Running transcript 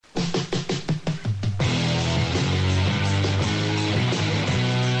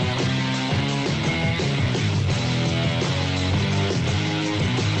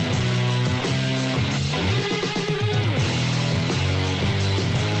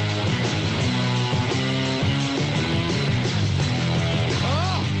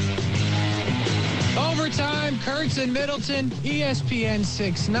Kurtz and Middleton, ESPN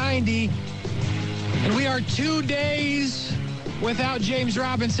 690. And we are 2 days without James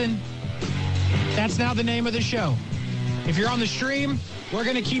Robinson. That's now the name of the show. If you're on the stream, we're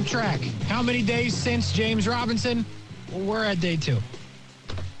going to keep track. How many days since James Robinson? Well, we're at day 2.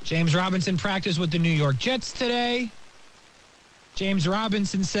 James Robinson practiced with the New York Jets today. James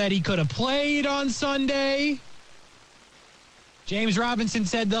Robinson said he could have played on Sunday. James Robinson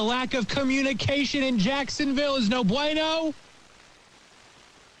said the lack of communication in Jacksonville is no bueno.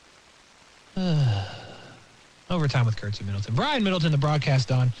 Overtime with Kurtz and Middleton. Brian Middleton, the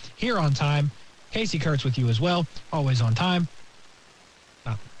broadcast on, here on time. Casey Kurtz with you as well, always on time.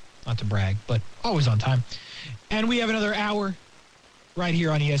 Not to brag, but always on time. And we have another hour right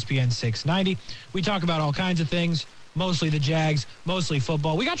here on ESPN 690. We talk about all kinds of things, mostly the Jags, mostly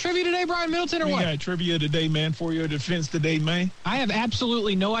football. We got trivia today, Brian Middleton, or what? We got trivia today, man, for your defense today, man. I have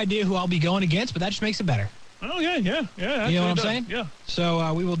absolutely no idea who I'll be going against, but that just makes it better. Oh, yeah. You know what I'm saying? Yeah.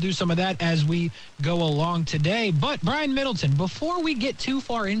 So we will do some of that as we go along today. But, Brian Middleton, before we get too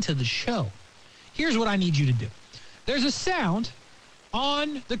far into the show, here's what I need you to do. There's a sound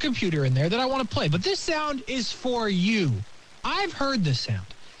on the computer in there that I want to play, but this sound is for you. I've heard this sound.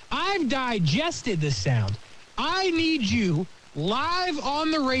 I've digested this sound. I need you live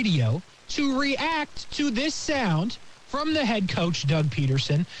on the radio to react to this sound from the head coach, Doug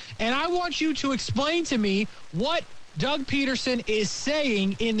Peterson, and I want you to explain to me what Doug Peterson is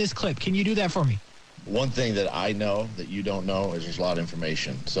saying in this clip. Can you do that for me? One thing that I know that you don't know is there's a lot of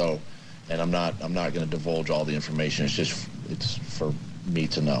information. So, and I'm not going to divulge all the information. It's for me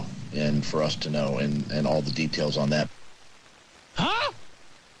to know and for us to know and all the details on that. Huh?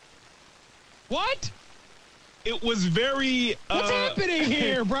 What? It was very... What's happening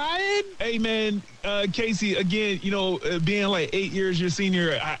here, Brian? Hey, man, Casey, again, being like 8 years your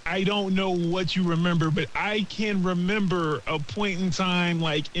senior, I don't know what you remember, but I can remember a point in time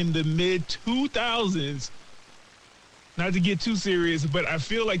like in the mid-2000s, not to get too serious, but I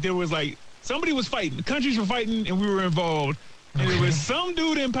feel like there was like somebody was fighting. The countries were fighting, and we were involved. And there was some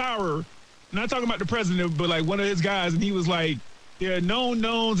dude in power, not talking about the president, but like one of his guys, and he was like, there are known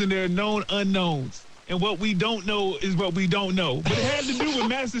knowns and there are known unknowns. And what we don't know is what we don't know. But it had to do with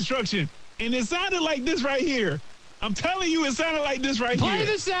mass destruction. And it sounded like this right here. I'm telling you, it sounded like this right Play here.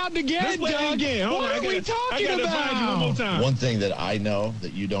 the sound again, Let's play Doug. it again. Hold What on, are we talking I gotta about? find you one more time. One thing that I know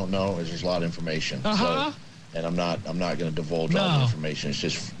that you don't know is there's a lot of information. Uh-huh. So, and I'm not going to divulge all the information.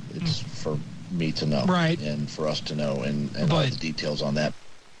 It's for me to know. Right. And for us to know and all the details on that.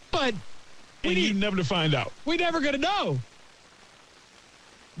 But And you never to find out. we never going to know.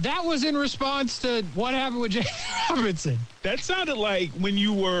 That was in response to what happened with James Robinson. That sounded like when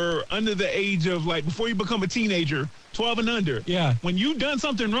you were under the age of, like, before you become a teenager, 12 and under. Yeah. When you've done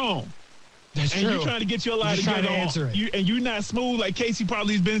something wrong. That's and you're trying to get your life together. Trying to answer it. And you're not smooth like Casey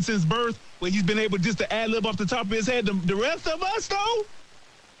probably has been since birth, where he's been able just to ad-lib off the top of his head. The rest of us, though,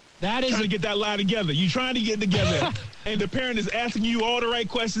 that is trying to get that lie together. You're trying to get it together. And the parent is asking you all the right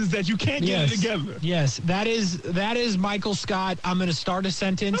questions that you can't get it together. Yes, that is Michael Scott. I'm going to start a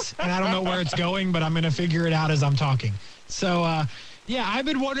sentence, and I don't know where it's going, but I'm going to figure it out as I'm talking. So, I've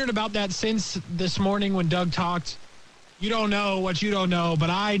been wondering about that since this morning when Doug talked. You don't know what you don't know,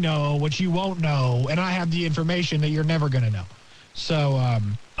 but I know what you won't know, and I have the information that you're never going to know. So,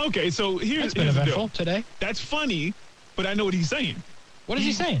 okay, so it's been eventful today. That's funny, but I know what he's saying. What is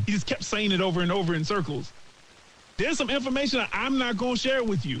he saying? He just kept saying it over and over in circles. There's some information that I'm not going to share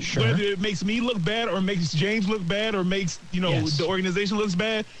with you. Sure. Whether it makes me look bad or makes James look bad or makes, the organization looks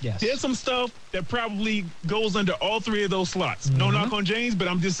bad. Yes. There's some stuff that probably goes under all three of those slots. Mm-hmm. No knock on James, but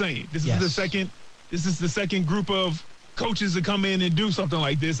I'm just saying. This is the second group of coaches to come in and do something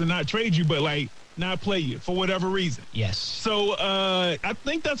like this and not trade you, but like not play you for whatever reason. Yes. So I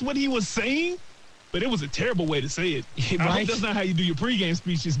think that's what he was saying. But it was a terrible way to say it. Right? I hope that's not how you do your pregame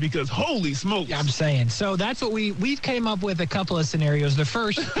speeches because holy smokes. I'm saying. So that's what we've came up with a couple of scenarios. The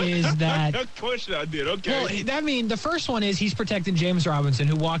first is that. Of course I did. Okay. Well, the first one is he's protecting James Robinson,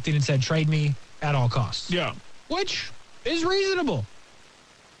 who walked in and said, trade me at all costs. Yeah. Which is reasonable.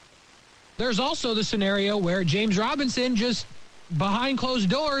 There's also the scenario where James Robinson just behind closed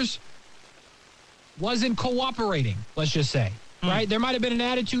doors wasn't cooperating, let's just say. Right? There might have been an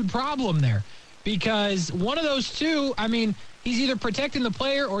attitude problem there. Because one of those two, he's either protecting the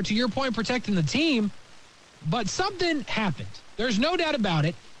player or, to your point, protecting the team. But something happened. There's no doubt about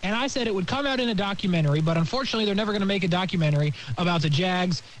it. And I said it would come out in a documentary, but unfortunately they're never going to make a documentary about the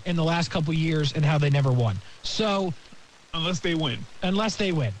Jags in the last couple years and how they never won. So, unless they win,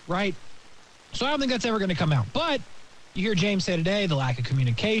 right? So I don't think that's ever going to come out. But you hear James say today, the lack of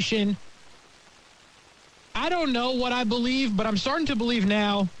communication. I don't know what I believe, but I'm starting to believe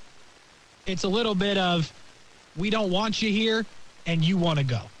now it's a little bit of we don't want you here and you want to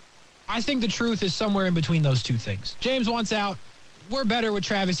go. I think the truth is somewhere in between those two things. James wants out. We're better with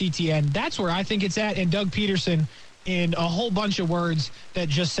Travis Etienne. That's where I think it's at. And Doug Peterson, in a whole bunch of words that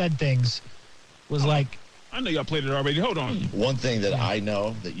just said things, was like, I know y'all played it already. Hold on. One thing that I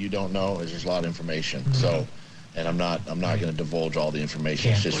know that you don't know is there's a lot of information. So, and I'm not going to divulge all the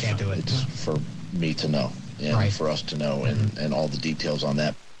information. Can't do it. It's for me to know and for us to know and all the details on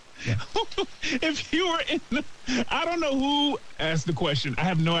that. Yeah. If you were in I don't know who asked the question. I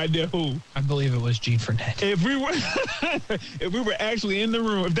have no idea who. I believe it was Gene Fournette. If we were actually in the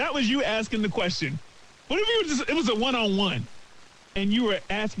room, if that was you asking the question, what if it was a one-on-one and you were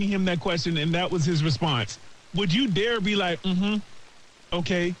asking him that question and that was his response? Would you dare be like,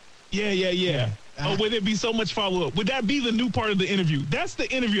 okay, yeah. Or would there be so much follow-up? Would that be the new part of the interview? That's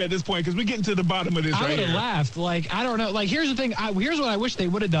the interview at this point because we're getting to the bottom of this I right would here. have laughed. Like, I don't know. Like, here's the thing. Here's what I wish they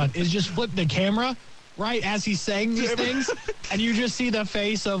would have done is just flip the camera right as he's saying these things, and you just see the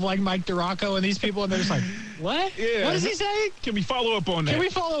face of, like, Mike DiRocco and these people, and they're just like, what? Yeah. What is he saying? Can we follow up on that? Can we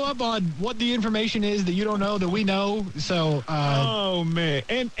follow up on what the information is that you don't know that we know? So, oh, man.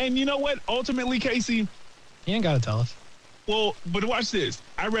 And you know what? Ultimately, Casey, you ain't got to tell us. well, but watch this.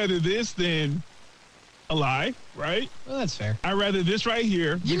 I'd rather this than a lie, right? Well, that's fair. I'd rather this right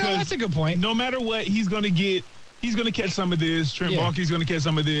here. You know, that's a good point. No matter what, he's going to catch some of this. Trent Yeah. Baalke's going to catch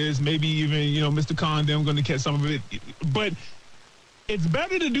some of this. Maybe even, Mr. Condon going to catch some of it. But it's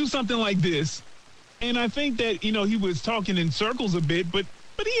better to do something like this. And I think that, he was talking in circles a bit, but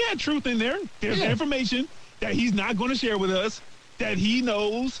he had truth in there. There's information that he's not going to share with us, that he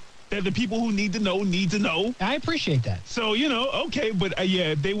knows, that the people who need to know. I appreciate that. So, okay, but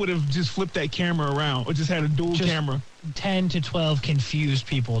they would have just flipped that camera around or just had a dual camera. 10 to 12 confused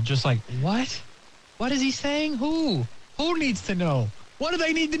people just like, what? What is he saying? Who needs to know? What do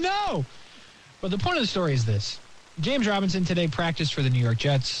they need to know? But the point of the story is this. James Robinson today practiced for the New York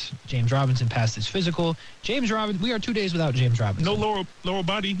Jets. James Robinson passed his physical. We are 2 days without James Robinson. No lower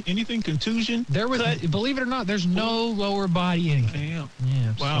body, anything, contusion? There was, believe it or not, there's no lower body anything. Damn.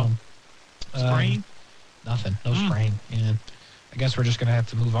 Yeah. Wow. So, Sprain? Nothing. No sprain. Yeah. I guess we're just going to have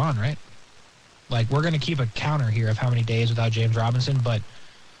to move on, right? Like, we're going to keep a counter here of how many days without James Robinson, but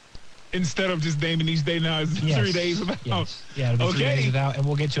Instead of just naming each day now, it's 3 days without. Yes. Yeah, it'll be 3 days without, and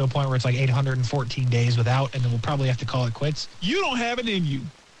we'll get to a point where it's like 814 days without, and then we'll probably have to call it quits. You don't have it in you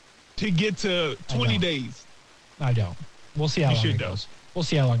to get to 20 days. I don't. We'll see how long it goes. We'll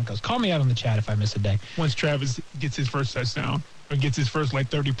see how long it goes. Call me out on the chat if I miss a day. Once Travis gets his first touchdown or gets his first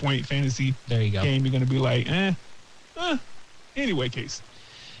 30-point fantasy there you go. game, you're going to be like, Anyway, Case.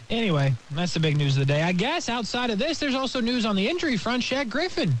 Anyway, that's the big news of the day. I guess outside of this, there's also news on the injury front. Shaq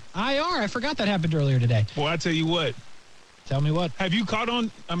Griffin, IR. I forgot that happened earlier today. Well, I tell you what. Tell me what. Have you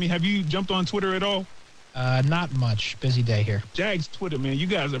jumped on Twitter at all? Not much. Busy day here. Jags Twitter, man. You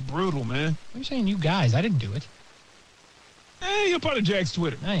guys are brutal, man. What are you saying, you guys? I didn't do it. You're part of Jags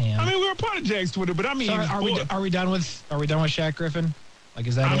Twitter. I am. We're a part of Jags Twitter, but So are we done with Shaq Griffin? Like,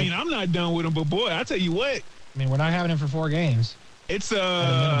 is that it? I'm not done with him, but boy, I tell you what. We're not having him for 4 games. It's,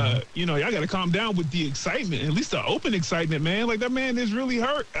 y'all got to calm down with the excitement, at least the open excitement, man. Like, that man is really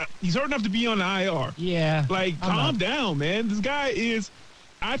hurt. He's hurt enough to be on the IR. Yeah. Like, calm down, man. This guy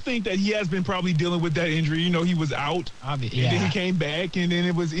I think that he has been probably dealing with that injury. He was out. Obviously. And then he came back, and then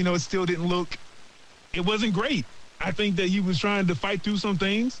it was, it still didn't look, it wasn't great. I think that he was trying to fight through some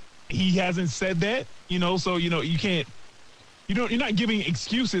things. He hasn't said that, so, you can't. You're not giving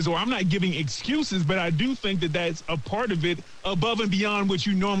excuses, or I'm not giving excuses, but I do think that that's a part of it above and beyond what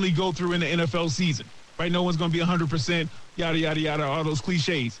you normally go through in the NFL season, right? No one's going to be 100%, yada, yada, yada, all those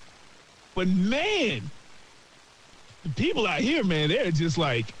cliches. But, man, the people out here, man, they're just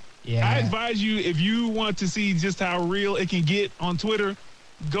like, I advise you, if you want to see just how real it can get on Twitter,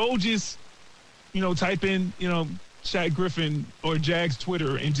 go just, type in, Shaq Griffin or Jags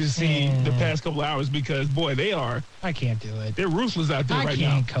Twitter and just see the past couple hours because, boy, I can't do it. They're ruthless out there right now.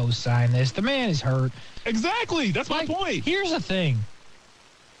 I can't co-sign this. The man is hurt. Exactly. That's my point. Here's the thing.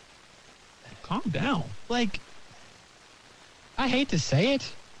 Calm down. Like, I hate to say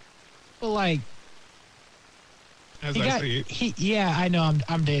it, but like, yeah, I know.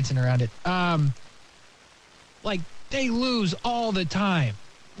 I'm dancing around it. Like, they lose all the time.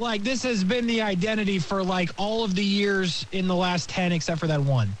 Like, this has been the identity for, like, all of the years in the last 10 except for that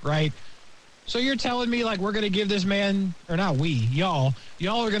one, right? So you're telling me, like, we're going to give this man, or not we, y'all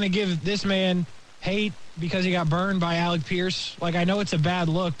are going to give this man hate because he got burned by Alec Pierce? Like, I know it's a bad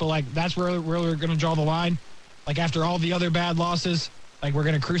look, but, like, that's where we're going to draw the line? Like, after all the other bad losses, like, we're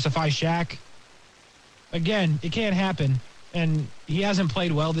going to crucify Shaq? again, it can't happen. And he hasn't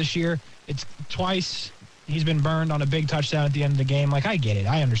played well this year. It's twice he's been burned on a big touchdown at the end of the game. Like, I get it.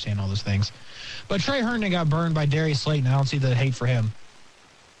 I understand all those things. But Trey Herndon got burned by Darius Slayton. I don't see the hate for him.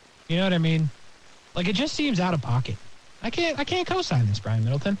 You know what I mean? Like, it just seems out of pocket. I can't co-sign this, Brian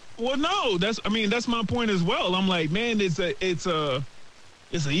Middleton. Well, no, that's my point as well. I'm like, man, it's an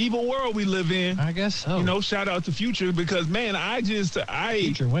evil world we live in. I guess so. You know, shout out to Future because, man,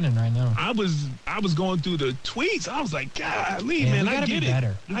 Future winning right now. I was going through the tweets. I was like, golly, man, I get it.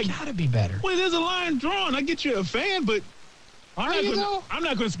 Better. You gotta be better. Well, there's a line drawn. I get you a fan, but I'm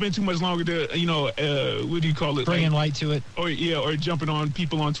not going to spend too much longer to, you know, what do you call it? Bringing light to it. Or jumping on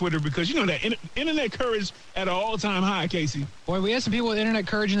people on Twitter because, you know, that internet courage at an all-time high, Casey. Boy, we had some people with internet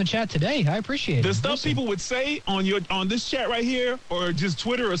courage in the chat today. I appreciate it. The stuff people would say on this chat right here or just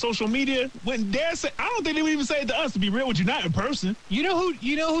Twitter or social media wouldn't dare say. I don't think they would even say it to us, to be real with you, not in person. You know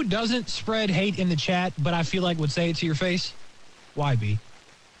who doesn't spread hate in the chat, but I feel like would say it to your face? YB.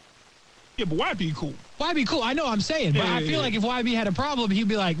 Yeah, but YB cool. YB cool. I know what I'm saying, but I feel like if YB had a problem, he'd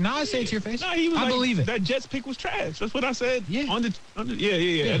be like, "Nah, I say it to your face." No, he was I believe it. That Jets pick was trash. That's what I said. Yeah.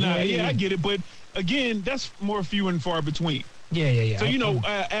 Yeah. I get it, but again, that's more few and far between. Yeah. So, you know,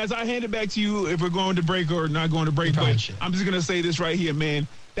 as I hand it back to you, if we're going to break or not going to break, but I'm just gonna say this right here, man.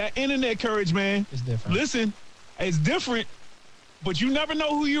 That internet courage, man, is different. Listen, it's different, but you never know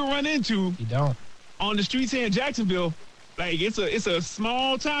who you run into. You don't. On the streets here in Jacksonville. Like, it's a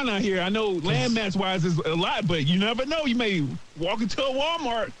small town out here. I know landmass-wise is a lot, but you never know. You may walk into a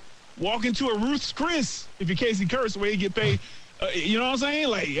Walmart, walk into a Ruth's Chris, if you're Casey Kurtz, where you get paid. You know what I'm saying?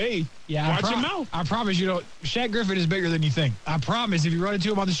 Like, hey, watch your mouth. I promise you don't. Shaq Griffin is bigger than you think. I promise. If you run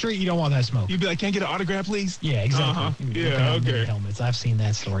into him on the street, you don't want that smoke. You'd be like, can't get an autograph, please? Yeah, exactly. Yeah, okay. Helmets. I've seen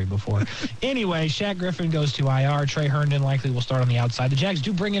that story before. Anyway, Shaq Griffin goes to IR. Trey Herndon likely will start on the outside. The Jags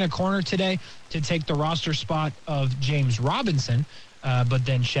do bring in a corner today to take the roster spot of James Robinson. But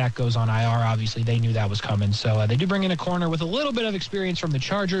then Shaq goes on IR. Obviously, they knew that was coming. So they do bring in a corner with a little bit of experience from the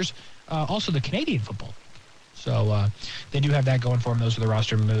Chargers. Also the Canadian football. So they do have that going for them. Those are the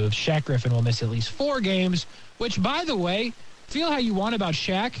roster moves. Shaq Griffin will miss at least 4 games, which, by the way, feel how you want about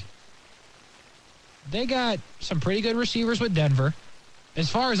Shaq. They got some pretty good receivers with Denver.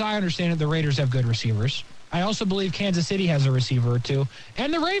 As far as I understand it, the Raiders have good receivers. I also believe Kansas City has a receiver or two,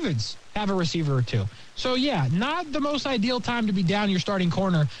 and the Ravens have a receiver or two. So, yeah, not the most ideal time to be down your starting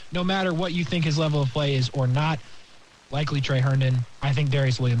corner, no matter what you think his level of play is or not. Likely Trey Herndon. I think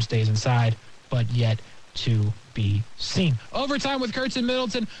Darius Williams stays inside, but yet to be seen. Overtime with Kurtz and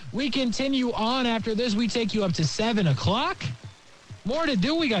Middleton. We continue on after this. We take you up to 7 o'clock. More to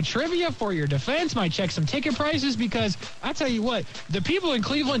do. We got trivia for your defense. Might check some ticket prices because I tell you what, the people in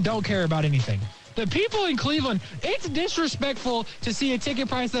Cleveland don't care about anything. The people in Cleveland, it's disrespectful to see a ticket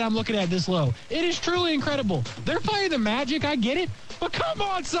price that I'm looking at this low. It is truly incredible. They're playing the Magic. I get it. But come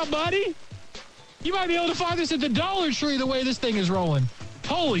on, somebody. You might be able to find this at the Dollar Tree the way this thing is rolling.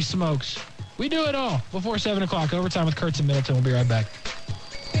 Holy smokes. We do it all before 7 o'clock. Overtime with Kurtz and Middleton. We'll be right back.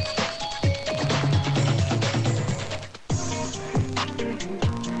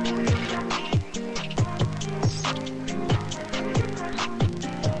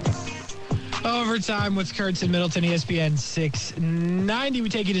 Overtime with Kurtz and Middleton, ESPN 690. We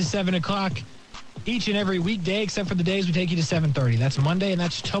take you to 7 o'clock each and every weekday, except for the days we take you to 7:30. That's Monday, and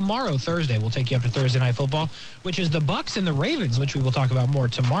that's tomorrow, Thursday. We'll take you up to Thursday Night Football, which is the Bucs and the Ravens, which we will talk about more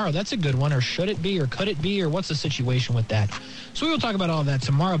tomorrow. That's a good one, or should it be, or could it be, or what's the situation with that? So we will talk about all of that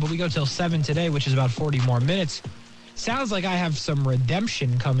tomorrow, but we go till 7 today, which is about 40 more minutes. Sounds like I have some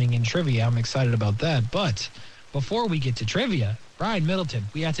redemption coming in trivia. I'm excited about that. But before we get to trivia, Brian Middleton,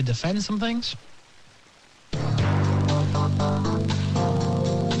 we have to defend some things.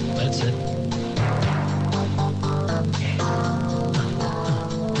 That's it.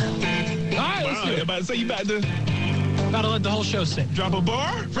 About to say you about to let the whole show sit. Drop a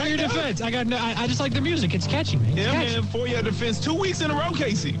bar for your defense. I just like the music. It's catchy, man. It's catchy. Man. For your defense, 2 weeks in a row,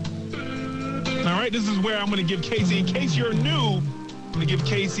 Casey. All right, this is where I'm going to give Casey. In case you're new, I'm going to give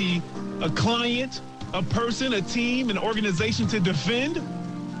Casey a client, a person, a team, an organization to defend.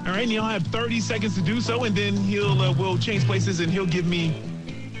 All right, and he'll have 30 seconds to do so, and then we'll change places, and he'll give me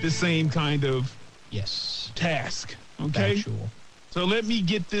the same kind of task. Okay. Factual. So let me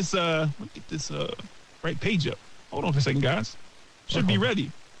get this right page up. Hold on for a second, guys. Should be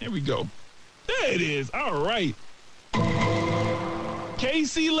ready. There we go. There it is. All right.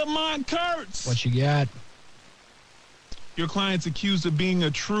 Casey Lamont Kurtz. What you got? Your client's accused of being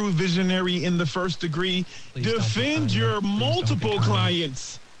a true visionary in the first degree. Please defend your multiple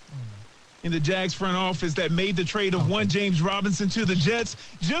clients. in the Jags front office that made the trade of one James Robinson to the Jets.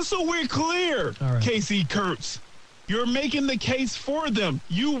 Just so we're clear, All right. Casey Kurtz, you're making the case for them.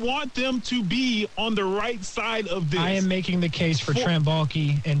 You want them to be on the right side of this. I am making the case for Trent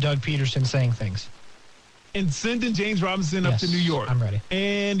Baalke and Doug Peterson saying things. And sending James Robinson up to New York. I'm ready.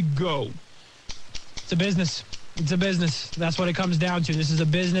 And go. It's a business. It's a business. That's what it comes down to. This is a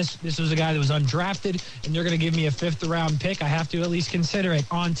business. This was a guy that was undrafted, and they're going to give me a 5th-round pick. I have to at least consider it,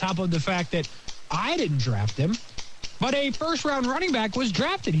 on top of the fact that I didn't draft him, but a first-round running back was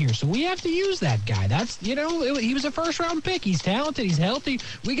drafted here, so we have to use that guy. That's, he was a first-round pick. He's talented. He's healthy.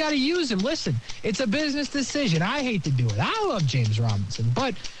 We got to use him. Listen, it's a business decision. I hate to do it. I love James Robinson,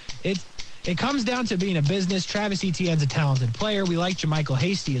 but it comes down to being a business. Travis Etienne's a talented player. We like JaMychal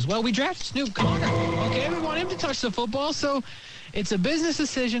Hasty as well. We drafted Snoop Conner. Okay, we want him to touch the football, so it's a business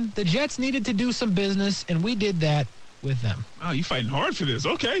decision. The Jets needed to do some business, and we did that with them. Oh, you fighting hard for this.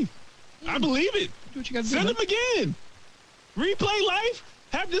 Okay. I believe it. Do what you got to Send do. him again. Replay life.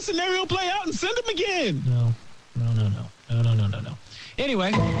 Have this scenario play out and send him again. No.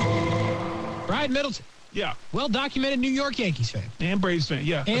 Anyway, Brian Middleton. Yeah. Well-documented New York Yankees fan. And Braves fan.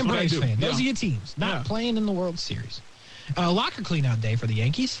 Yeah. And Braves fan. Yeah. Those are your teams. Not playing in the World Series. Locker clean-out day for the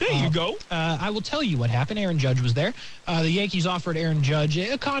Yankees. There you go. I will tell you what happened. Aaron Judge was there. The Yankees offered Aaron Judge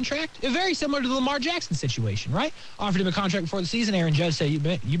a contract, very similar to the Lamar Jackson situation, right? Offered him a contract before the season. Aaron Judge said,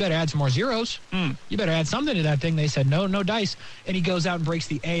 you better add some more zeros. You better add something to that thing. They said, no dice. And he goes out and breaks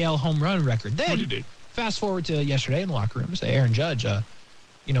the AL home run record. Then, What did he do? fast forward to yesterday in the locker room, say, Aaron Judge,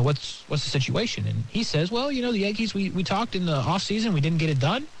 what's the situation? And he says, well, the Yankees, we talked in the offseason. We didn't get it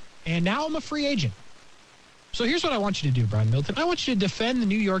done. And now I'm a free agent. So here's what I want you to do, Brian Middleton. I want you to defend the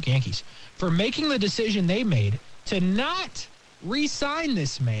New York Yankees for making the decision they made to not re-sign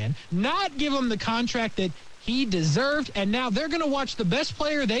this man, not give him the contract that he deserved, and now they're going to watch the best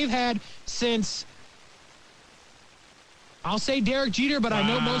player they've had since, I'll say Derek Jeter, but I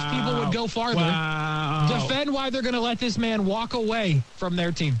know most people would go farther. Wow. Defend why they're going to let this man walk away from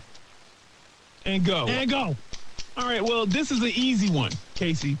their team. And go. And go. All right, well, this is an easy one,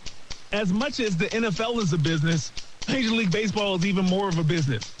 Casey. As much as the NFL is a business, Major League Baseball is even more of a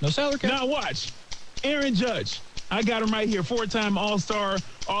business. No salary cap. Now watch. Aaron Judge. I got him right here. 4-time All-Star,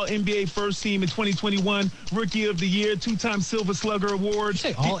 All-NBA first team in 2021, Rookie of the Year, 2-time Silver Slugger Award. Did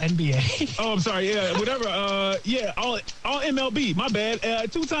you say all NBA? Oh, I'm sorry. Yeah, whatever. All MLB. My bad.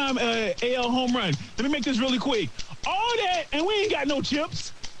 2-time AL home run. Let me make this really quick. All that, and we ain't got no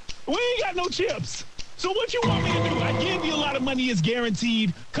chips. So what you want me to do? I give you a lot of money. It's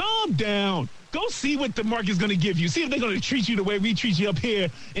guaranteed. Calm down. Go see what the market's going to give you. See if they're going to treat you the way we treat you up here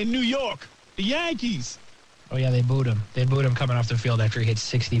in New York. The Yankees. Oh, yeah, they booed him. They booed him coming off the field after he hit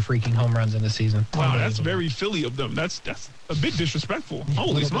 60 freaking home runs in the season. Wow, that's very Philly of them. That's a bit disrespectful.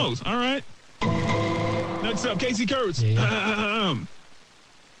 Holy smokes. All right. Next up, Casey Kurtz. Yeah.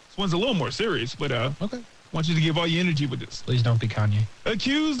 This one's a little more serious, but Okay. I want you to give all your energy with this. Please don't be Kanye.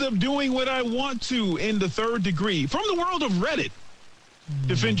 Accused of doing what I want to in the third degree. From the world of Reddit.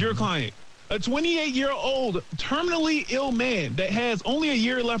 Defend your client. A 28-year-old terminally ill man that has only a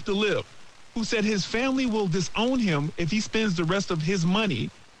year left to live, who said his family will disown him if he spends the rest of his money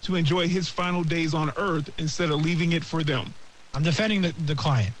to enjoy his final days on Earth instead of leaving it for them. I'm defending the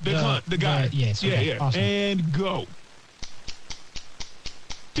client. The guy. Yes. Okay, Yeah. Awesome. And go.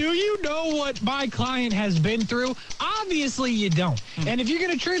 Do you know what my client has been through? Obviously you don't. And if you're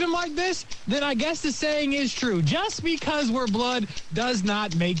going to treat him like this, then I guess the saying is true. Just because we're blood does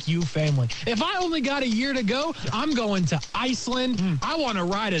not make you family. If I only got a year to go, I'm going to Iceland. I want to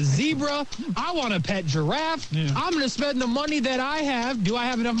ride a zebra. I want to pet giraffe. I'm going to spend the money that I have. Do I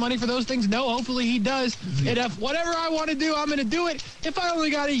have enough money for those things? No, hopefully he does. And if whatever I want to do, I'm going to do it. If I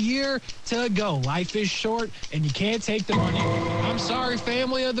only got a year to go, life is short and you can't take the money. I'm sorry,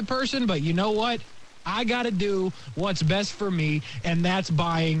 family of the person, but you know what? I got to do what's best for me, and that's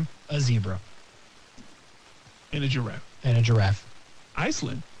buying a zebra. And a giraffe. And a giraffe.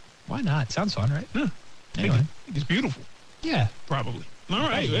 Iceland. Why not? Sounds fun, right? Yeah. Anyway. I think it's beautiful. Yeah. Probably. All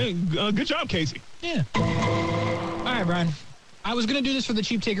right. Hey, good job, Casey. Yeah. All right, Brian. I was going to do this for the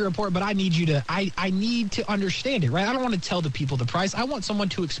Cheap Ticket Report, but I need you to, I need to understand it, right? I don't want to tell the people the price. I want someone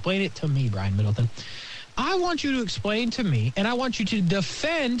to explain it to me, Brian Middleton. I want you to explain to me, and I want you to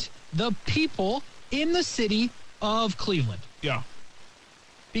defend the people in the city of Cleveland. Yeah.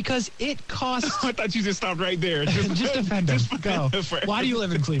 Because it costs... I thought you just stopped right there. just defend them. Go. For Why do you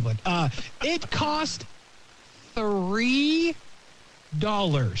live in Cleveland? It cost $3.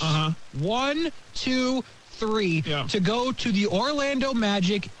 1, 2, 3 Yeah. to go to the Orlando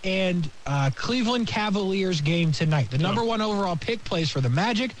Magic and Cleveland Cavaliers game tonight. The number 1 overall pick plays for the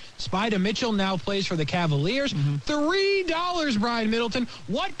Magic. Spida Mitchell now plays for the Cavaliers. $3, Brian Middleton.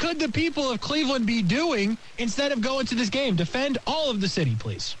 What could the people of Cleveland be doing instead of going to this game? Defend all of the city,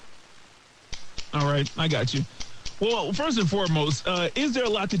 please. All right, I got you. Well, first and foremost, is there a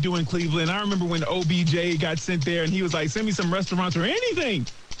lot to do in Cleveland? I remember when OBJ got sent there, and he was like, send me some restaurants or anything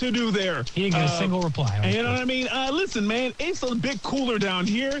to do there. He didn't get a single reply. You know what I mean? Listen, man, it's a bit cooler down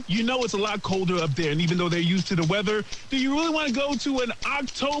here. You know it's a lot colder up there, and even though they're used to the weather, do you really want to go to an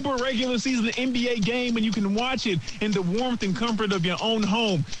October regular season NBA game when you can watch it in the warmth and comfort of your own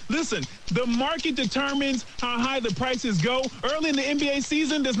home? Listen, the market determines how high the prices go. Early in the NBA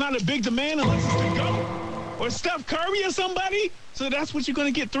season, there's not a big demand unless it's to go. Or Steph Curry or somebody. So that's what you're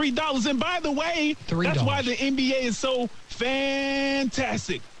going to get, $3. And by the way, that's why the NBA is so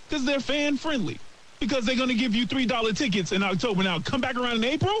fantastic, because they're fan-friendly, because they're going to give you $3 tickets in October. Now, come back around in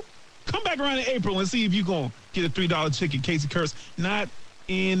April. Come back around in April and see if you're going to get a $3 ticket, Casey Kurtz. Not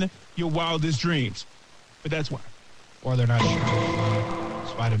in your wildest dreams. But that's why. Or they're not sure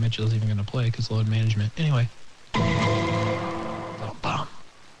if Spida Mitchell is even going to play because load management. Anyway.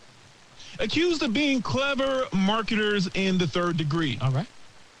 Accused of being clever marketers in the third degree. All right.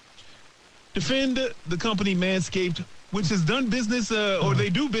 Defend the company Manscaped, which has done business, or they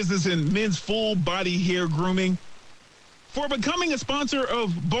do business in men's full body hair grooming, for becoming a sponsor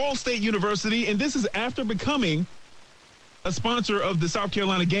of Ball State University. And this is after becoming a sponsor of the South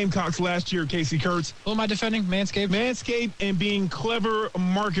Carolina Gamecocks last year, Casey Kurtz. Who am I defending? Manscaped? Manscaped and being clever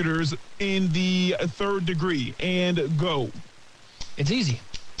marketers in the third degree. And go. It's easy.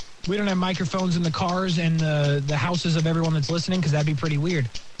 We don't have microphones in the cars and the houses of everyone that's listening because that'd be pretty weird.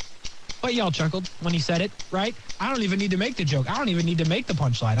 But y'all chuckled when he said it, right? I don't even need to make the joke. I don't even need to make the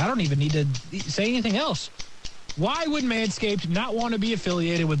punchline. I don't even need to say anything else. Why would Manscaped not want to be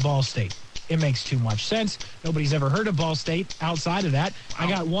affiliated with Ball State? It makes too much sense. Nobody's ever heard of Ball State outside of that.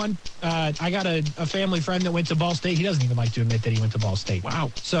 Wow. I got a family friend that went to Ball State. He doesn't even like to admit that he went to Ball State.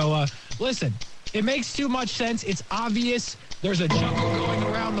 Wow. So, listen, it makes too much sense. It's obvious. There's a chuckle going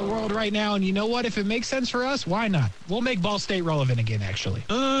around the world right now, and you know what? If it makes sense for us, why not? We'll make Ball State relevant again, actually.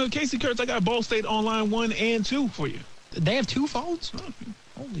 Casey Kurtz, I got Ball State Online 1 and 2 for you. They have 2 phones? Oh,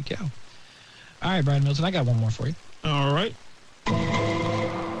 holy cow. All right, Brian Milton, I got one more for you. All right.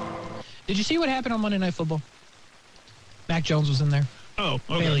 Did you see what happened on Monday Night Football? Mac Jones was in there. Oh,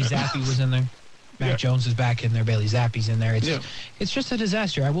 okay. Bailey Zappi was in there. Mac Jones is back in there. Bailey Zappi's in there. It's just a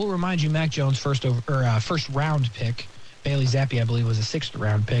disaster. I will remind you, Mac Jones first round pick. Bailey Zappi, I believe, was a 6th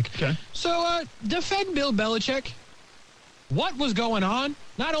round pick. Okay. So defend Bill Belichick. What was going on?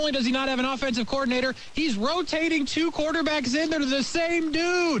 Not only does he not have an offensive coordinator, he's rotating 2 quarterbacks in there to the same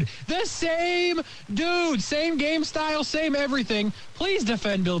dude. The same dude. Same game style, same everything. Please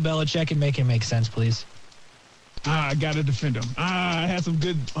defend Bill Belichick and make him make sense, please. I got to defend him. I had some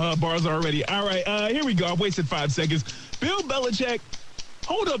good bars already. All right, here we go. I wasted 5 seconds. Bill Belichick,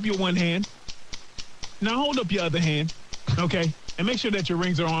 hold up your one hand. Now hold up your other hand, okay? And make sure that your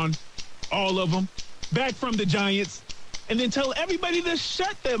rings are on, all of them. Back from the Giants. And then tell everybody to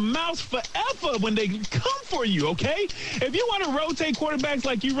shut their mouths forever when they come for you, okay? If you want to rotate quarterbacks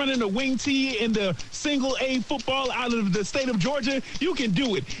like you running a wing tee in the single A football out of the state of Georgia, you can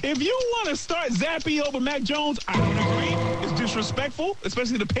do it. If you want to start Zappi over Mac Jones, I don't agree. It's disrespectful,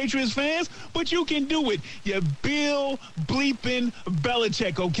 especially the Patriots fans, but you can do it. You're Bill bleeping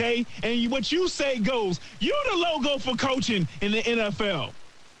Belichick, okay? And what you say goes. You're the logo for coaching in the NFL.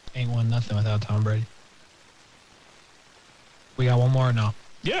 Ain't won nothing without Tom Brady. We got one more or no?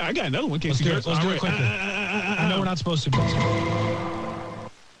 Yeah, I got another one. Let's do it quickly. I know we're not supposed to,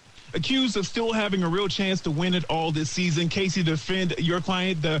 but accused of still having a real chance to win it all this season. Casey, defend your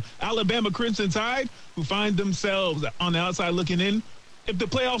client, the Alabama Crimson Tide, who find themselves on the outside looking in. If the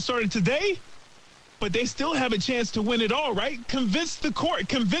playoffs started today, but they still have a chance to win it all, right? Convince the court,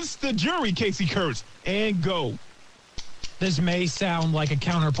 convince the jury, Casey Kurtz, and go. This may sound like a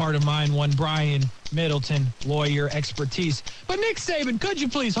counterpart of mine, one Brian Middleton, lawyer expertise. But Nick Saban, could you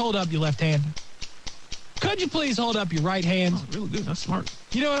please hold up your left hand? Could you please hold up your right hand? Oh, really good. That's smart.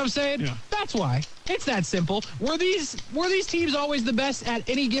 You know what I'm saying? Yeah. That's why. It's that simple. Were these teams always the best at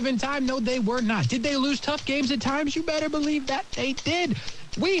any given time? No, they were not. Did they lose tough games at times? You better believe that they did.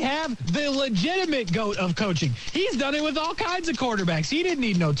 We have the legitimate GOAT of coaching. He's done it with all kinds of quarterbacks. He didn't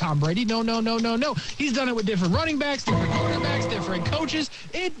need no Tom Brady. No. He's done it with different running backs, different quarterbacks, different coaches.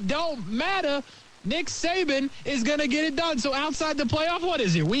 It don't matter. Nick Saban is going to get it done. So outside the playoff, what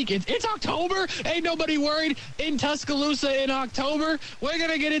is it? It's October. Ain't nobody worried in Tuscaloosa in October. We're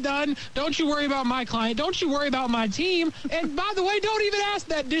going to get it done. Don't you worry about my client. Don't you worry about my team. And by the way, don't even ask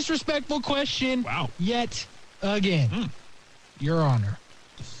that disrespectful question yet again. Your Honor.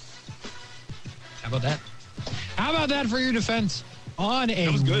 How about that? How about that for your defense on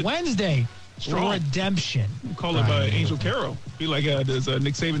a Wednesday? Strong. Redemption. Call it Angel Caro. Be like, does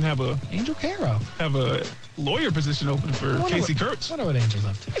Nick Saban have Angel Caro have a lawyer position open for Casey Kurtz? I wonder what Angel's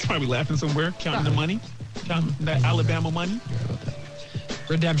up to. He's probably laughing somewhere, counting the money, counting that Alabama money.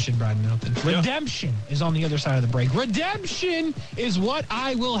 Redemption, Brian Middleton. Redemption is on the other side of the break. Redemption is what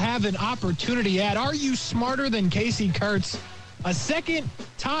I will have an opportunity at. Are you smarter than Casey Kurtz? A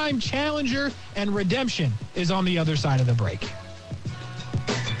second-time challenger, and redemption is on the other side of the break.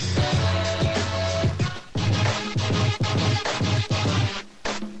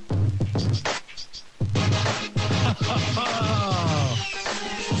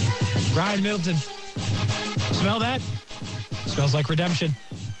 Brian Middleton. Smell that? Smells like redemption.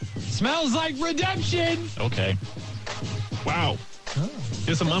 Smells like redemption. Okay. Wow.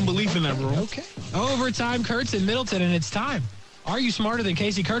 There's some unbelief in that room. Okay. Overtime, Kurtz and Middleton, and it's time. Are you smarter than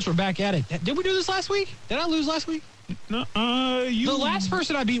Casey Kurtz? We're back at it. Did we do this last week? Did I lose last week? No, The last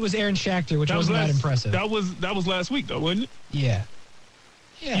person I beat was Aaron Schachter, which wasn't that impressive. That was last week, though, wasn't it? Yeah.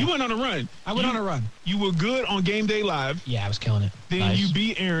 You went on a run. I went on a run. You were good on Game Day Live. Yeah, I was killing it. Then you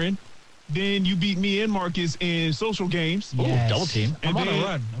beat Aaron. Then you beat me and Marcus in social games. Yes. Double team. I'm on a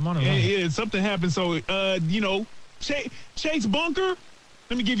run. Yeah, something happened. So, Chase Bunker,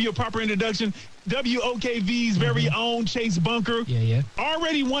 let me give you a proper introduction. WOKV's very own Chase Bunker. Yeah.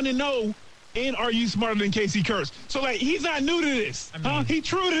 Already 1-0. And are you smarter than Casey Kurtz? So, he's not new to this. He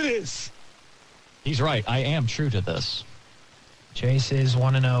true to this. He's right. I am true to this. Chase is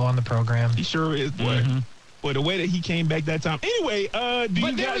 1-0 on the program. He sure is, boy. Boy, the way that he came back that time. Anyway,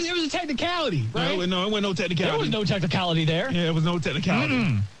 it was a technicality, right? No, it wasn't no technicality. There was no technicality there. Yeah, it was no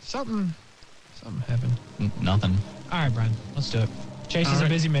technicality. Something happened. Nothing. All right, Brian, let's do it. Chase is a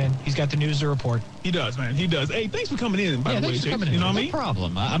busy man. He's got the news to report. He does, man. He does. Hey, thanks for coming in, by the way, thanks for Chase. coming in. You know what I No mean?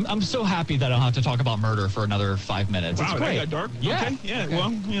 problem. I'm so happy that I don't have to talk about murder for another 5 minutes. Wow, It's great. that got dark. Yeah. Okay. Yeah, Okay.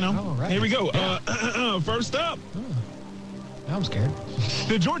 well, All right. here we go. First up. Now I'm scared.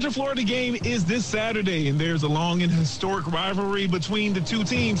 The Georgia-Florida game is this Saturday, and there's a long and historic rivalry between the two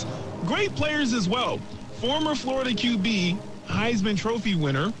teams. Great players as well. Former Florida QB, Heisman Trophy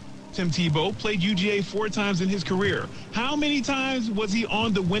winner, Tim Tebow, played UGA 4 times in his career. How many times was he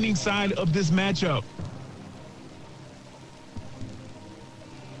on the winning side of this matchup?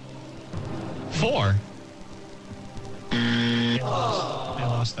 4. They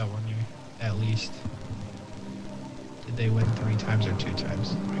lost that one year, at least. Did they win 3 times or 2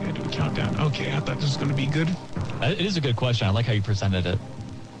 times? I gotta do a countdown. Okay, I thought this was gonna be good. It is a good question. I like how you presented it.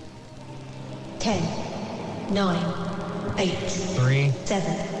 10, 9, 8, 3.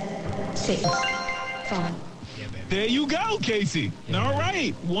 7, 6, 5. There you go, Casey. Yeah. All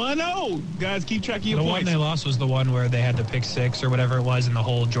right, 1-0. Guys, keep track of your The one points. they lost was the one where they had the pick 6 or whatever it was, and the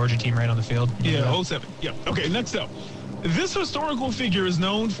whole Georgia team ran on the field. Yeah, 07. Yeah. Okay, next up. This historical figure is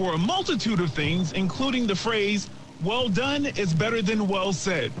known for a multitude of things, including the phrase, "Well done is better than well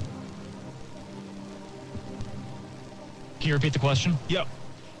said." Can you repeat the question? Yep.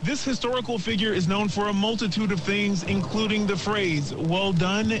 This historical figure is known for a multitude of things, including the phrase, "Well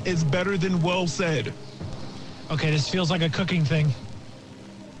done is better than well said." Okay, this feels like a cooking thing.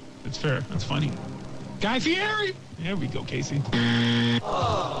 That's fair. That's funny. Guy Fieri! There we go, Casey.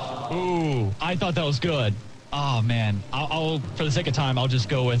 Ooh, I thought that was good. Oh, man. I'll for the sake of time, I'll just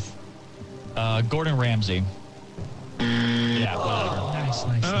go with Gordon Ramsay. Yeah, whatever. Nice.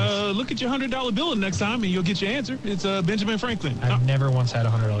 Look at your $100 bill next time, and you'll get your answer. It's Benjamin Franklin. I've never once had a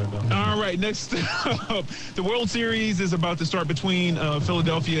 $100 bill. All right, next up, the World Series is about to start between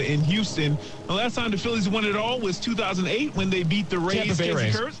Philadelphia and Houston. The last time the Phillies won it all was 2008 when they beat the Rays. Tampa Bay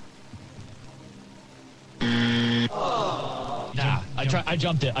Rays. Kurtz. Nah, I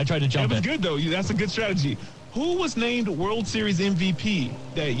jumped it. I tried to That jump was it. good, though. That's a good strategy. Who was named World Series MVP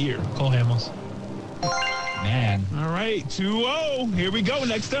that year? Cole Hamels. Man. All right, 2-0. Here we go.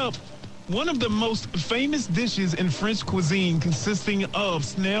 Next up. One of the most famous dishes in French cuisine consisting of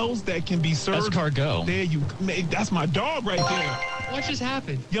snails that can be served. Escargot. There you go. That's my dog right there. What just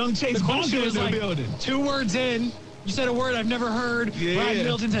happened? Young Chase The Bunker question in was the like building. 2 words in. You said a word I've never heard. Yeah. Brian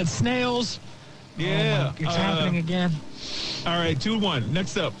Middleton said snails. Yeah. Oh it's happening again. All right, 2-1.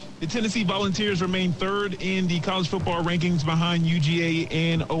 Next up, the Tennessee Volunteers remain 3rd in the college football rankings behind UGA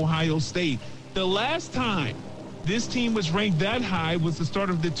and Ohio State. The last time this team was ranked that high was the start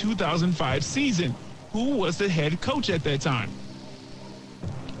of the 2005 season. Who was the head coach at that time?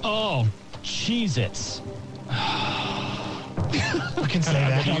 Oh, Cheez-Its. You can say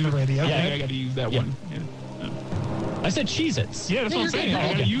that on the radio. Yeah, I got to use that one. Yeah. I said Cheez-Its. Yeah, that's what I'm saying.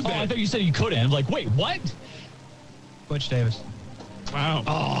 I gotta use Oh, that. I thought you said you couldn't. I'm like, wait, what? Butch Davis. Wow.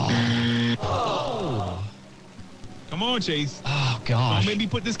 Oh, Come on, Chase. gosh. Maybe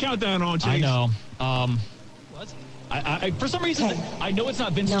put this countdown on, Chase. I know. What? I for some reason, I know it's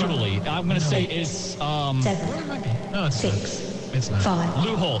not Vince No. Dooley. I'm going to say it's 7, No, it's 6, It's not. 5,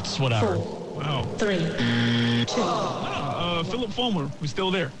 Lou Holtz, whatever. 4, Wow. 3, 2. Philip Fulmer was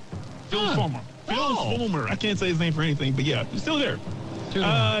still there. Philip Fulmer. Phil Fulmer. I can't say his name for anything, but yeah, he's still there.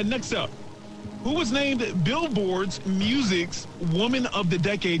 Next up, who was named Billboard's Music's Woman of the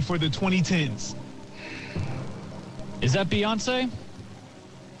Decade for the 2010s? Is that Beyonce?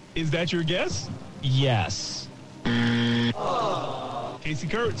 Is that your guess? Yes. Casey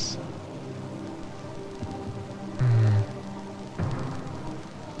Kurtz.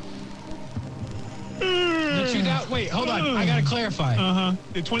 Wait, hold on. I got to clarify.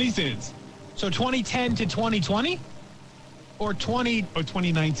 The 2010s So 2010 to 2020? Or 20... or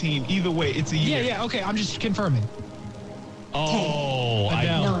 2019. Either way, it's a year. Yeah, okay. I'm just confirming. Oh,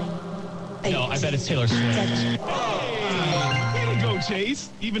 Adele. 9, 8, no, I bet it's Taylor Swift. 7, Way to go, Chase.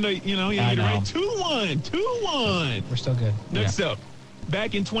 Even though, you I get it know. right. 2-1. 2-1. We're still good. Next up,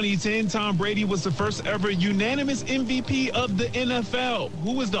 back in 2010, Tom Brady was the first ever unanimous MVP of the NFL.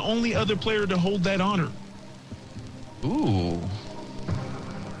 Who was the only other player to hold that honor? Ooh.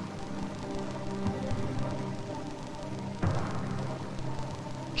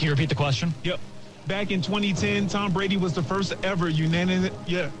 Can you repeat the question? Yep. Back in 2010, Tom Brady was the first ever unanimous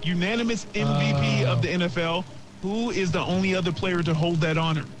MVP of the NFL. Who is the only other player to hold that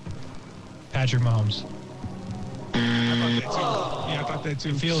honor? Patrick Mahomes. I thought that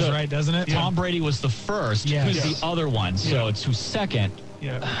too. Feels So- right, doesn't it? Tom Brady was the first. Yes. Who's Yes. the other one? So Yeah. it's who's second?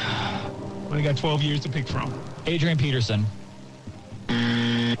 Yeah. Only got 12 years to pick from. Adrian Peterson.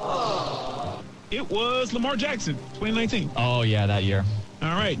 It was Lamar Jackson, 2019. Oh, yeah, that year.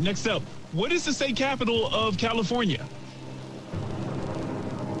 All right, next up. What is the state capital of California?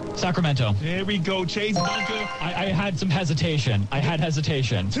 Sacramento. There we go, Chase Bunker. I had some hesitation.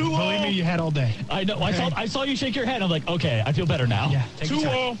 2-0. Believe me, you had all day. I know. Okay. I saw you shake your head. I'm like, okay, I feel better now. Yeah, take your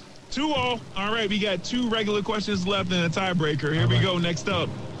time. 2-0. All right, we got 2 regular questions left and a tiebreaker. Here we go. Next up.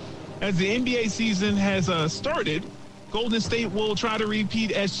 As the NBA season has started, Golden State will try to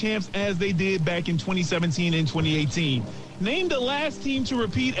repeat as champs as they did back in 2017 and 2018. Name the last team to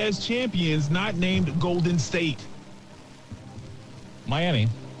repeat as champions not named Golden State. Miami.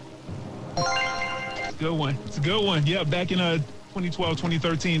 Good one. It's a good one. Yeah, back in 2012,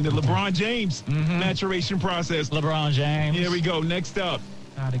 2013, the LeBron James maturation process. LeBron James. Here we go. Next up.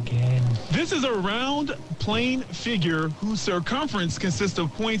 Not again. This is a round, plane figure whose circumference consists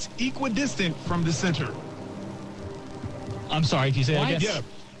of points equidistant from the center. I'm sorry, can you say that What? again? Yeah.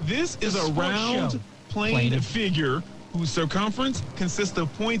 This is a Sports round, show. plane Plane. figure whose circumference consists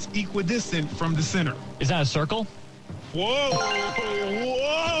of points equidistant from the center. Is that a circle? Whoa!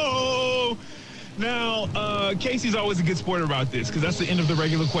 Whoa! Now, Casey's always a good sport about this because that's the end of the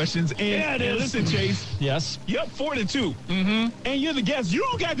regular questions. And, Yeah, it and is. listen, Chase. Yes. Yep, 4-2. And you're the guest. You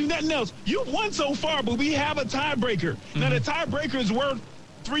don't got to do nothing else. You won so far, but we have a tiebreaker. Now, the tiebreaker is worth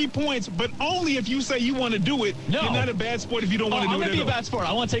 3 points, but only if you say you want to do it. No. You're not a bad sport if you don't want to I'm do it gonna be at a all. bad sport.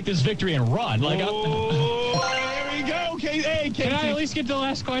 I want to take this victory and run. Like, Oh, there we go. Casey. Hey, Casey. Can I at least get to the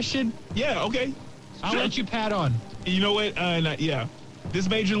last question? Yeah, okay. I'll Sure. let you pat on. You know what? Yeah. This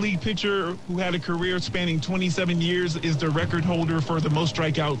major league pitcher who had a career spanning 27 years is the record holder for the most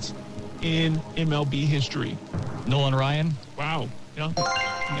strikeouts in MLB history. Nolan Ryan. Wow. Yeah. You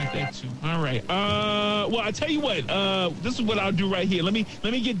got that too. All right. Well, I tell you what. This is what I'll do right here. Let me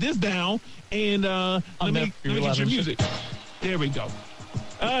get this down and let me get your music. There we go.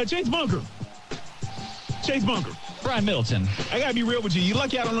 Chase Bunker. Chase Bunker. Brian Middleton. I gotta be real with you. You're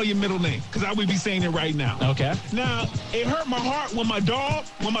lucky I don't know your middle name because I would be saying it right now. Okay. Now, it hurt my heart when my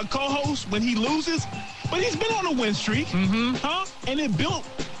co-host, when he loses, but he's been on a win streak, huh? And it built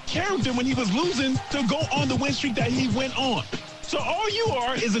character when he was losing to go on the win streak that he went on. So all you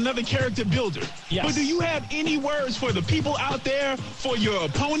are is another character builder. Yes. But do you have any words for the people out there, for your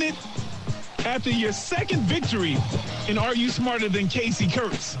opponent, after your second victory in Are You Smarter Than Casey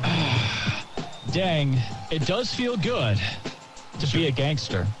Kurtz? Dang, it does feel good to be a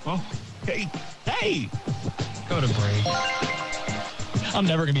gangster. Well, hey, Go to break. I'm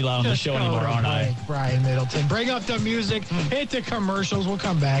never gonna be loud on the show Go anymore, to aren't I? break, Brian Middleton. Bring up the music. Hit the commercials. We'll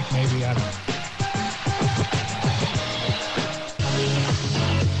come back maybe. I don't know.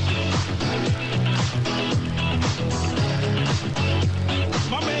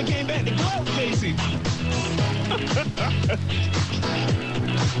 man came back to gloat, Casey.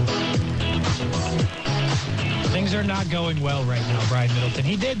 Things are not going well right now, Brian Middleton.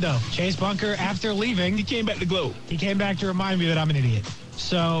 He did, though. Chase Bunker, after leaving, He came back to gloat. he came back to remind me that I'm an idiot.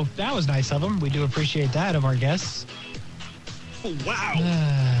 So that was nice of him. We do appreciate that of our guests. Oh, wow.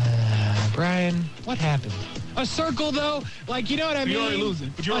 Brian, what happened? A circle, though? Like, you know what I mean? You're already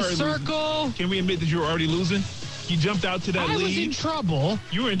losing. But you're a already circle. losing. Can we admit that you were already losing? You jumped out to that I lead. was in trouble.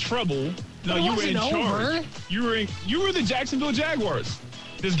 You were in trouble. No, But it you were in wasn't charge. over. You were the Jacksonville Jaguars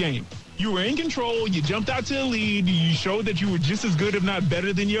this game. You were in control. You jumped out to the lead. You showed that you were just as good, if not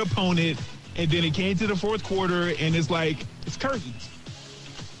better, than your opponent. And then it came to the fourth quarter, and it's like, it's curtains.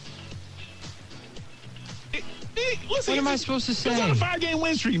 Listen, What am I supposed to It was on say? a 5-game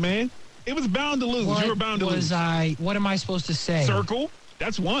win streak, man. It was bound to lose. You were bound to lose. What am I supposed to say? Circle.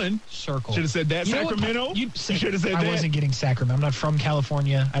 That's one. Circle. Should have said that. You know what? Sacramento. You should have said I that. wasn't getting Sacramento. I'm not from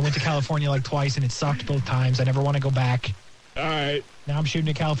California. I went to California like twice, and it sucked both times. I never want to go back. All right. Now I'm shooting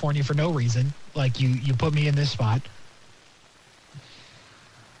to California for no reason. Like, you put me in this spot.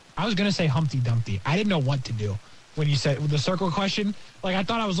 I was going to say Humpty Dumpty. I didn't know what to do when you said the circle question. Like, I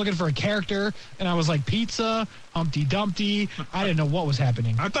thought I was looking for a character, and I was like, pizza, Humpty Dumpty. I didn't know what was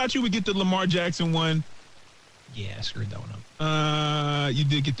happening. I thought you would get the Lamar Jackson one. Yeah, I screwed that one up. You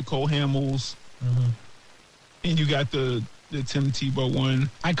did get the Cole Hamels. Mm-hmm. And you got the Tim Tebow one.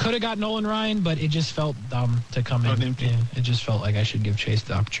 I could have got Nolan Ryan, but it just felt dumb to come in. empty. Yeah, it just felt like I should give Chase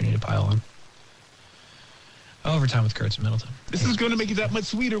the opportunity to pile on. Overtime with Kurtz and Middleton. This is going to make it that much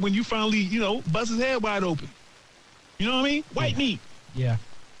sweeter when you finally, bust his head wide open. You know what I mean? White meat. Yeah.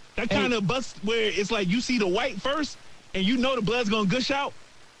 That kind of bust where it's like you see the white first and you know the blood's going to gush out,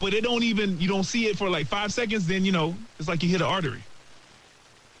 but you don't see it for like 5 seconds. Then, it's like you hit an artery.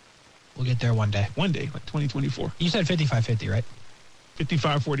 We'll get there one day. One day, like 2024. You said 55-50, right?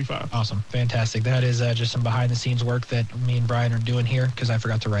 55-45. Awesome. Fantastic. That is just some behind-the-scenes work that me and Brian are doing here because I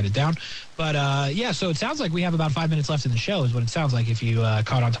forgot to write it down. But, so it sounds like we have about 5 minutes left in the show is what it sounds like if you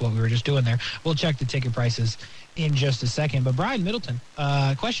caught on to what we were just doing there. We'll check the ticket prices in just a second. But, Brian Middleton,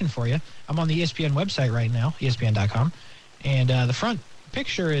 question for you. I'm on the ESPN website right now, ESPN.com, and the front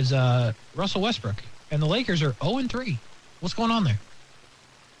picture is Russell Westbrook, and the Lakers are 0-3. What's going on there?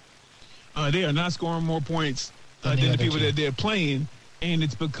 They are not scoring more points than the people that they're playing, and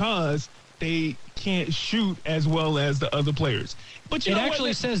it's because they can't shoot as well as the other players. But it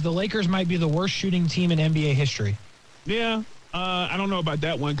actually says the Lakers might be the worst shooting team in NBA history. Yeah, I don't know about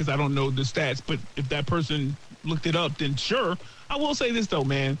that one because I don't know the stats, but if that person looked it up, then sure. I will say this, though,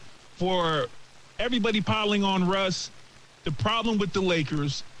 man. For everybody piling on Russ, the problem with the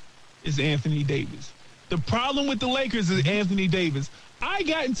Lakers is Anthony Davis. The problem with the Lakers is Anthony Davis. I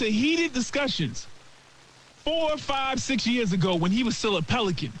got into heated discussions 4, 5, 6 years ago when he was still a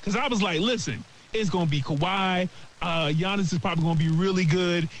Pelican because I was like, listen, it's going to be Kawhi. Giannis is probably going to be really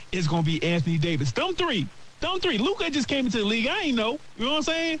good. It's going to be Anthony Davis. Them three. Luka just came into the league. I ain't know. You know what I'm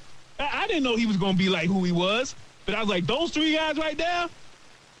saying? I didn't know he was going to be like who he was. But I was like, those three guys right there,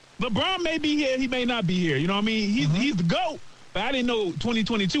 LeBron may be here. He may not be here. You know what I mean? He's the GOAT. But I didn't know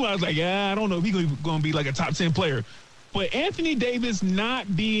 2022. I was like, I don't know if he's going to be like a top 10 player. But Anthony Davis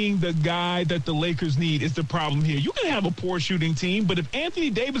not being the guy that the Lakers need is the problem here. You can have a poor shooting team, but if Anthony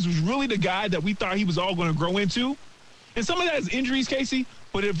Davis was really the guy that we thought he was all going to grow into, and some of that is injuries, Casey,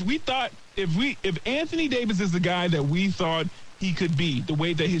 but if Anthony Davis is the guy that we thought he could be, the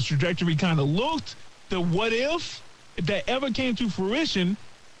way that his trajectory kind of looked, the what if that ever came to fruition,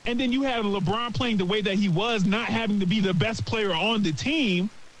 and then you have LeBron playing the way that he was, not having to be the best player on the team,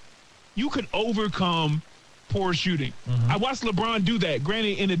 you could overcome poor shooting. I watched LeBron do that,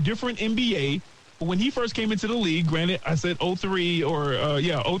 granted in a different NBA, but when he first came into the league, granted I said 03 or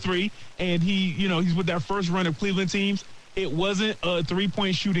 03, and he's with that first run of Cleveland teams. It wasn't a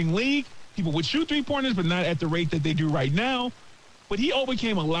three-point shooting league. People would shoot three-pointers, but not at the rate that they do right now. But he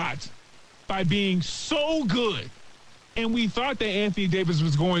overcame a lot by being so good. And we thought that Anthony Davis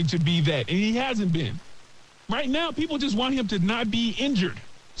was going to be that, and he hasn't been. Right now, people just want him to not be injured.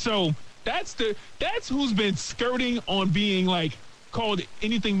 So that's who's been skirting on being like called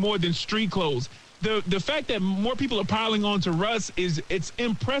anything more than street clothes. The fact that more people are piling on to Russ it's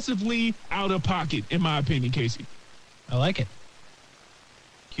impressively out of pocket, in my opinion, Casey. I like it.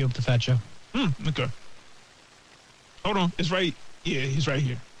 Cue up the Fat Show. Okay. Hold on. It's right. Yeah, he's right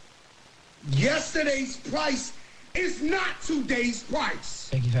here. Yesterday's price is not today's price.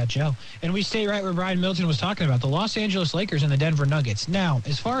 Thank you, Fat Joe. And we stay right where Brian Middleton was talking about, the Los Angeles Lakers and the Denver Nuggets. Now,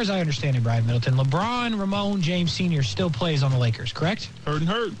 as far as I understand it, Brian Middleton, LeBron Ramon James Sr. still plays on the Lakers, correct?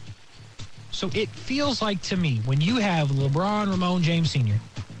 Heard. So it feels like to me, when you have LeBron Ramon James Sr.,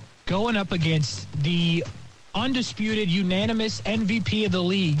 going up against the undisputed, unanimous MVP of the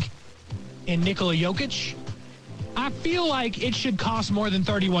league in Nikola Jokic, I feel like it should cost more than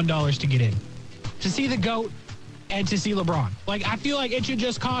 $31 to get in. To see the GOAT and to see LeBron. Like, I feel like it should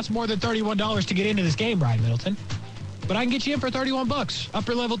just cost more than $31 to get into this game, Brian Middleton. But I can get you in for $31.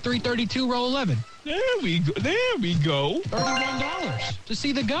 Upper level 332, roll 11. There we go. $31 to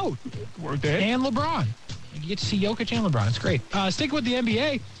see the GOAT. Worth that. And LeBron. You get to see Jokic and LeBron. It's great. Sticking with the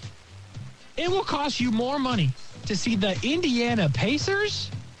NBA, it will cost you more money to see the Indiana Pacers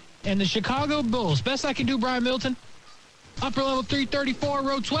and the Chicago Bulls. Best I can do, Brian Middleton. Upper level 334,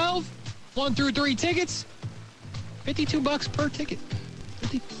 row 12. 1 through 3 tickets. $52 per ticket.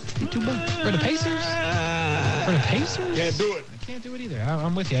 $52 for the Pacers. For the Pacers? Can't do it. I can't do it either.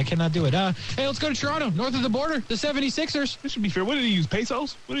 I'm with you. I cannot do it. Hey, let's go to Toronto, north of the border. The 76ers. This should be fair. What did he use?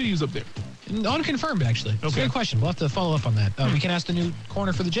 Pesos? What did he use up there? Unconfirmed, actually. It's a Okay. good question. We'll have to follow up on that. We can ask the new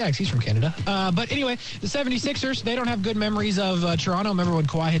corner for the Jags. He's from Canada. But anyway, the 76ers, they don't have good memories of Toronto. Remember when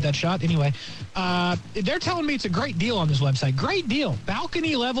Kawhi hit that shot? Anyway, they're telling me it's a great deal on this website. Great deal.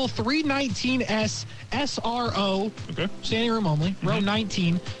 Balcony level 319S SRO. Okay. Standing room only. Row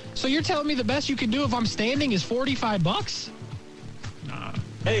 19. So you're telling me the best you can do if I'm standing is $45? Nah.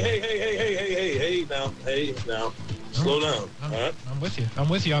 Hey, now. Slow down, all right? I'm with you. I'm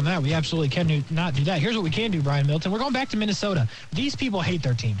with you on that. We absolutely can not do that. Here's what we can do, Brian Middleton. We're going back to Minnesota. These people hate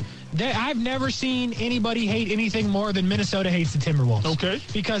their team. I've never seen anybody hate anything more than Minnesota hates the Timberwolves. Okay.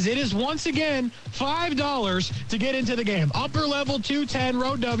 Because it is, once again, $5 to get into the game. Upper level 210,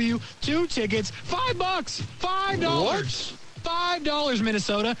 row W, 2 tickets, $5. $5. $5,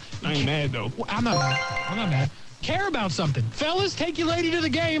 Minnesota. I ain't mad, though. Well, I'm not mad. Care about something. Fellas, take your lady to the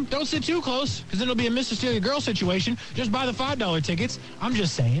game. Don't sit too close, because then it'll be a Mr. Steal Your Girl situation. Just buy the $5 tickets. I'm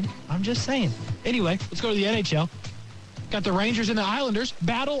just saying. Anyway, let's go to the NHL. Got the Rangers and the Islanders.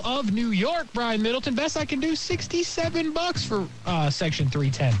 Battle of New York, Brian Middleton. Best I can do, $67 for Section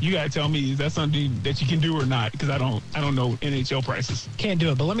 310. You gotta tell me, is that something that you can do or not? Because I don't know NHL prices. Can't do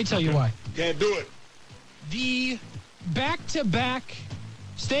it, but let me tell you why. Can't do it. The back-to-back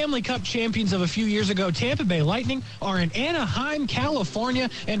Stanley Cup champions of a few years ago, Tampa Bay Lightning, are in Anaheim, California.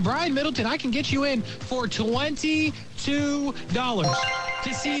 And Brian Middleton, I can get you in for $22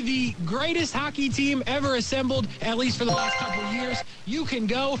 to see the greatest hockey team ever assembled, at least for the last couple of years. You can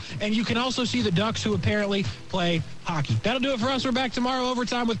go, and you can also see the Ducks, who apparently play hockey. That'll do it for us. We're back tomorrow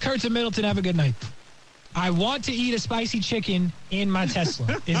overtime with Kurtz and Middleton. Have a good night. I want to eat a spicy chicken in my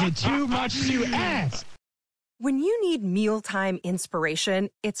Tesla. Is it too much to ask? When you need mealtime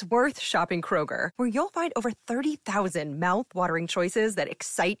inspiration, it's worth shopping Kroger, where you'll find over 30,000 mouth-watering choices that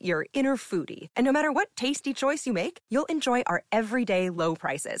excite your inner foodie. And no matter what tasty choice you make, you'll enjoy our everyday low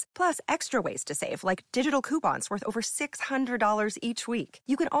prices, plus extra ways to save, like digital coupons worth over $600 each week.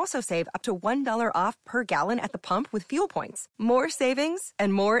 You can also save up to $1 off per gallon at the pump with fuel points. More savings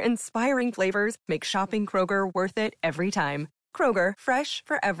and more inspiring flavors make shopping Kroger worth it every time. Kroger, fresh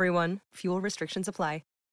for everyone. Fuel restrictions apply.